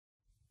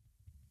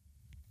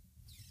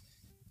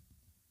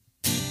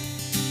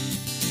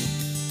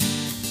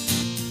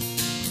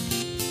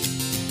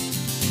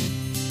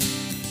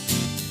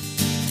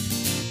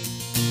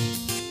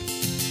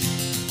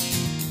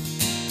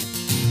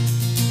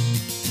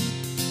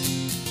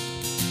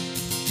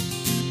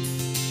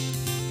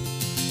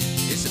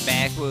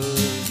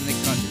backwoods and the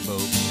country folk,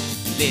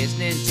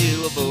 listening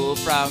to a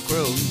bullfrog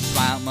crow,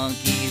 swamp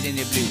monkeys in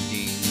their blue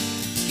jeans,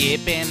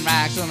 skipping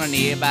rocks on a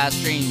nearby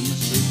stream,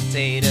 sweet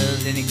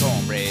potatoes and the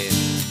cornbread.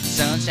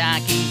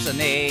 Sunshine keeps on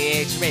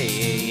the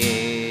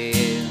X-ray.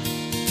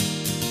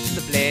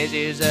 The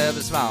pleasures of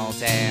a small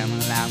town,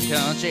 loud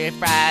country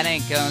fried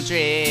and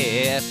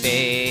country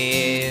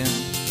fare.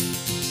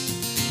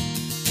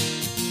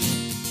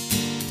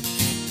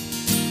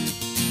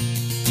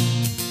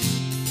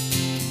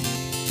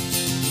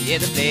 Yeah,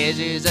 the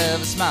pleasures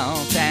of a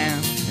small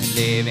town,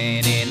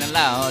 living in a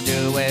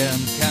larger world.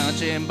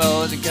 Country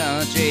boys and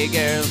country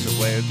girls are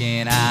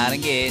working hard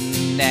and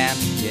getting down.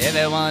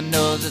 Everyone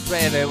knows that's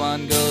where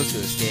everyone goes to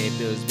escape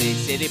those big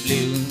city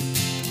blues,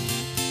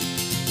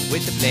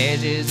 with the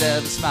pleasures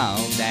of a small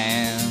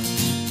town.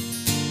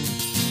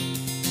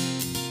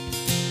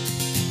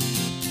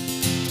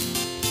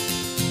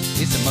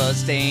 It's the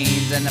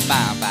Mustangs and the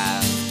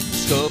bonfires,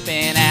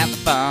 scoping out the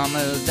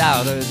farmers'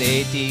 daughters,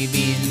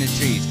 ATVs in the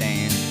tree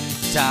stand.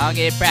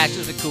 Target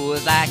practice with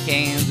coolers like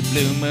cans, the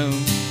blue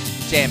moon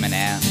jamming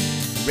out.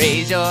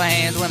 Raise your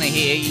hands when I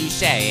hear you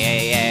shout.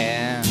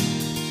 Yeah,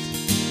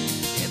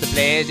 the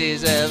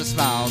pleasures of a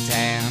small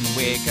town,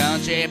 where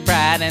country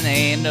pride and there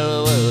ain't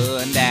no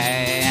one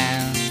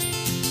down.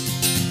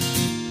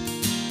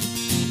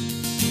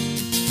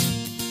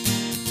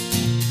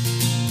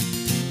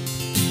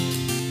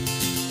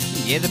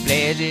 Yeah, the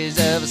pleasures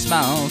of a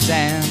small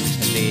town,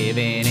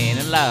 living in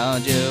a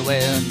larger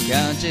world.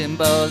 Country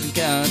boys and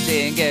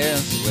country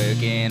girls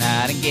working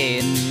hard and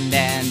getting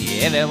down.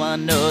 Yeah,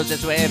 everyone knows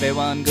that's where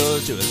everyone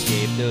goes to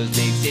escape those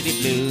big city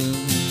blues,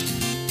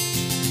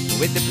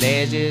 with the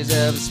pleasures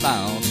of a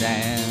small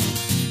town.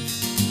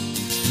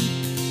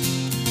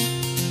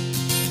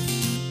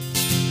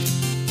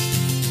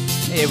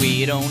 Yeah,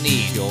 we don't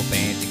need your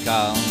fancy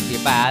cars,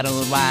 your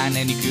bottled wine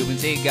and your Cuban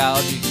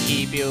cigars. You can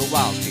keep your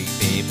Wall Street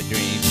paper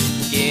dreams.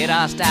 Get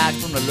our stock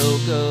from the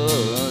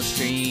local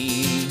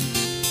stream,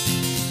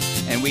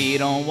 and we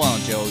don't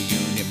want your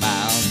union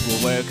miles.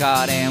 We'll work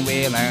hard and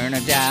we'll earn our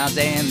jobs,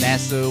 and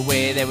that's the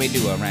way that we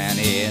do around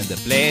here. The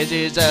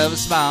pleasures of a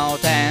small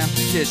town,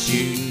 just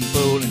shooting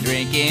pool and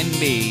drinking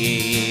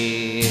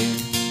beer.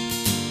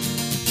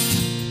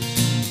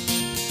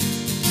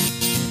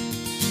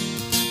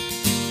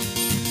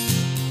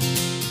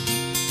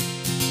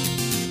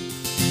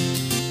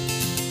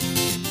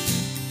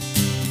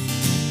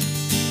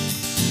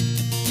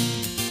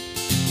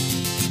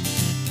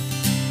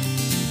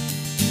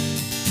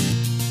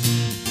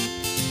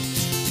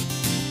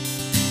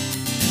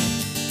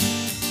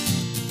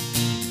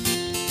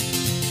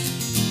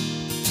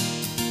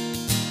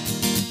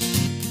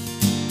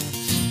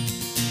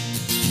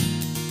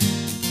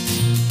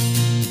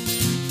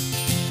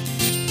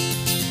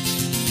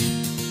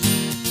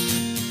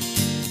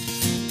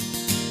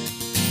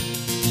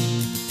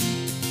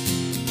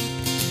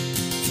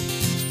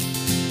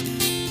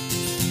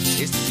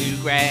 It's the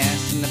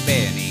bluegrass and the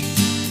Benny,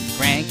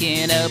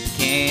 cranking up a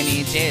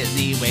Kenny,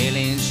 Chesney,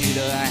 Wailing,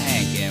 Shooter,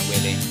 Hank and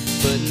Willie,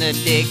 putting the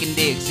Dick and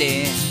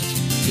Dixie.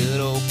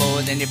 Good old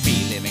boys and your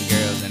free-living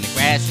girls, and the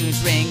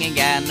grassroots ring ain't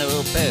got no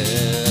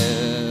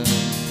pub.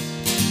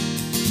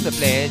 The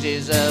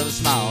pleasures of a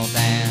small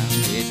town,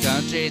 it's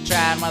country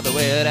tried while the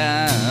well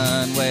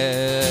done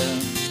well.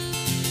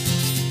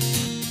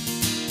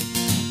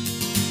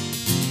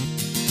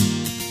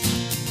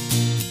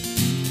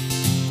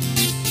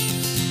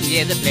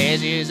 Yeah, the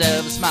pleasures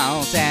of a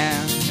small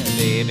town,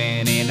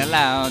 living in a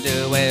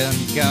larger world.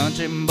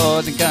 Country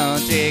boys and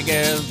country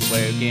girls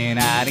working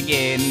hard and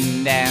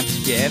getting down.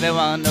 Yeah,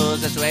 everyone knows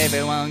that's where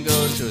everyone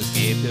goes to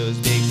escape those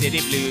big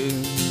city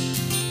blues,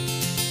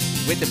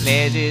 with the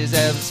pleasures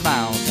of a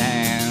small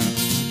town.